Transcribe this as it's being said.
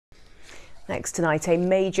Next tonight, a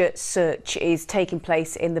major search is taking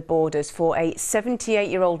place in the Borders for a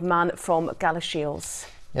 78-year-old man from Galashiels.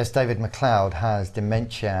 Yes, David McLeod has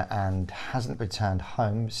dementia and hasn't returned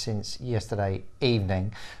home since yesterday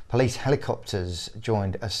evening. Police helicopters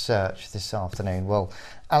joined a search this afternoon. Well,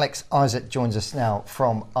 Alex Iszatt joins us now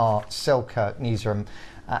from our Selkirk newsroom.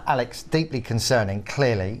 Alex, deeply concerning,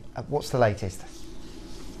 clearly. What's the latest?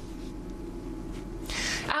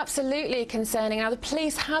 Absolutely concerning. Now, the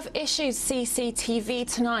police have issued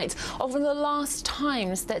CCTV tonight of one of the last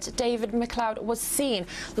times that David McLeod was seen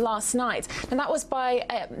last night. And that was by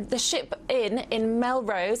the Ship Inn in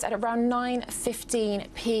Melrose at around 9:15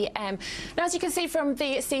 p.m. Now, as you can see from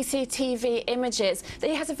the CCTV images, that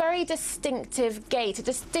he has a very distinctive gait, a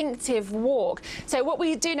distinctive walk. So what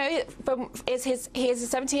we do know is he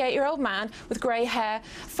is a 78-year-old man with grey hair,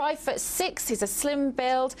 5'6". He's a slim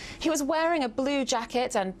build. He was wearing a blue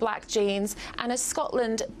jacket and black jeans and a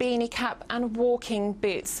Scotland beanie cap and walking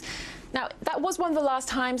boots. Now, that was one of the last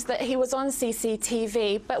times that he was on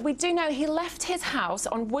CCTV, but we do know he left his house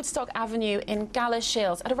on Woodstock Avenue in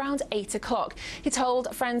Galashiels at around 8 o'clock. He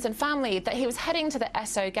told friends and family that he was heading to the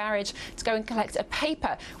Esso Garage to go and collect a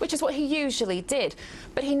paper, which is what he usually did,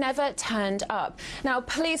 but he never turned up. Now,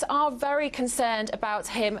 police are very concerned about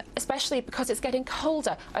him, especially because it's getting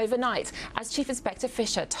colder overnight, as Chief Inspector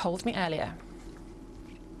Fisher told me earlier.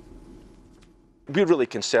 We're really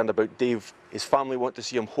concerned about Dave. His family want to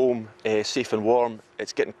see him home safe and warm.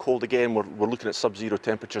 It's getting cold again. We're looking at sub-zero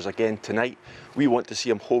temperatures again tonight. We want to see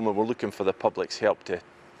him home, and we're looking for the public's help to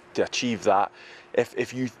achieve that.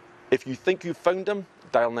 If you think you found him,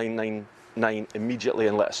 dial 999 immediately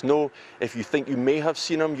and let us know. If you think you may have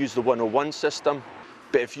seen him, use the 101 system.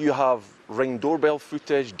 But if you have Ring doorbell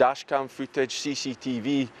footage, dashcam footage,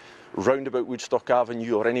 CCTV, roundabout Woodstock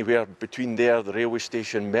Avenue or anywhere between there, the railway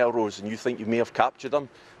station, Melrose, and you think you may have captured them,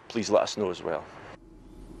 please let us know as well.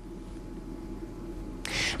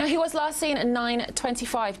 Now, he was last seen at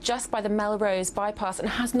 9:25 just by the Melrose bypass and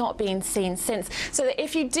has not been seen since. So that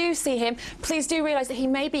if you do see him, please do realise that he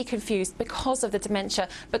may be confused because of the dementia,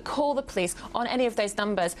 but call the police on any of those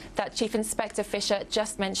numbers that Chief Inspector Fisher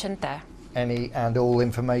just mentioned there. Any and all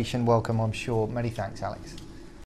information welcome, I'm sure. Many thanks, Alex.